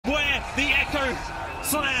The echo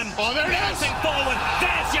slam. Oh, there it is. Bouncing forward.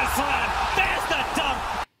 There's your slam. There's the dunk.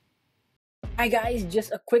 Hi guys,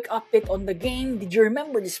 just a quick update on the game. Did you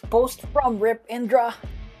remember this post from Rip Indra?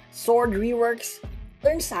 Sword Reworks?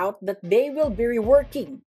 Turns out that they will be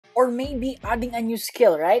reworking or maybe adding a new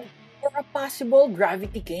skill, right? Or a possible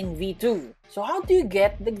Gravity Cane V2. So how do you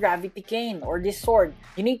get the Gravity Cane or this sword?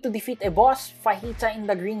 You need to defeat a boss, Fajita, in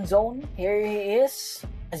the green zone. Here he is.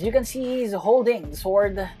 As you can see, he's holding the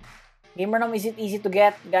sword. Gamer is it easy to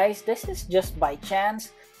get? Guys, this is just by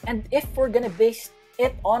chance. And if we're gonna base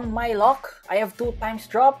it on my luck, I have 2 times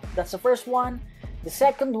drop. That's the first one. The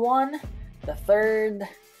second one. The third.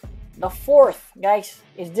 The fourth. Guys,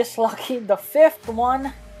 is this lucky? The fifth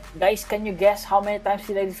one. Guys, can you guess how many times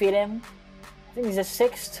did I defeat him? I think it's the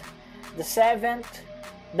 6th, the 7th,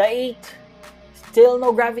 the 8th. Still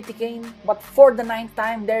no Gravity Cane. But for the 9th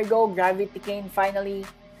time, there you go, Gravity Cane finally.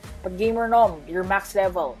 But Gamer Nom, you're max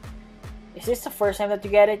level. Is this the first time that you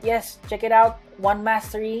get it? Yes, check it out. 1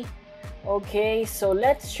 mastery. Okay, so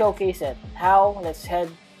let's showcase it. How? Let's head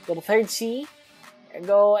to the 3rd C. There you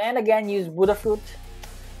go. And again, use Buddha Fruit.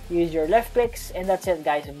 Use your left clicks, and that's it,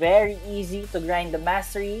 guys. Very easy to grind the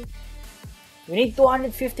mastery. You need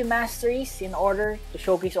 250 masteries in order to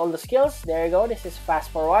showcase all the skills. There you go. This is fast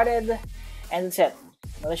forwarded. And that's it.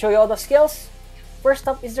 I'm gonna show you all the skills. First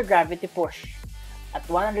up is the Gravity Push. At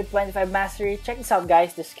 125 mastery, check this out,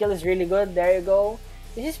 guys. The skill is really good. There you go.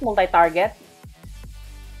 This is multi-target.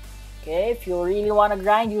 Okay, if you really want to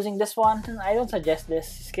grind using this one, I don't suggest this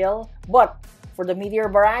skill. But for the Meteor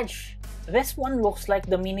Barrage, this one looks like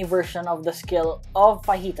the mini version of the skill of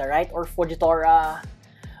Fajita, right? Or Fujitora.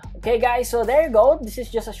 Okay, guys, so there you go. This is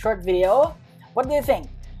just a short video. What do you think?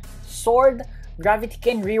 Sword, Gravity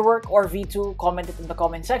Cane Rework, or V2? Comment it in the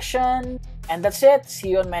comment section. And that's it.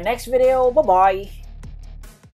 See you on my next video. Bye-bye.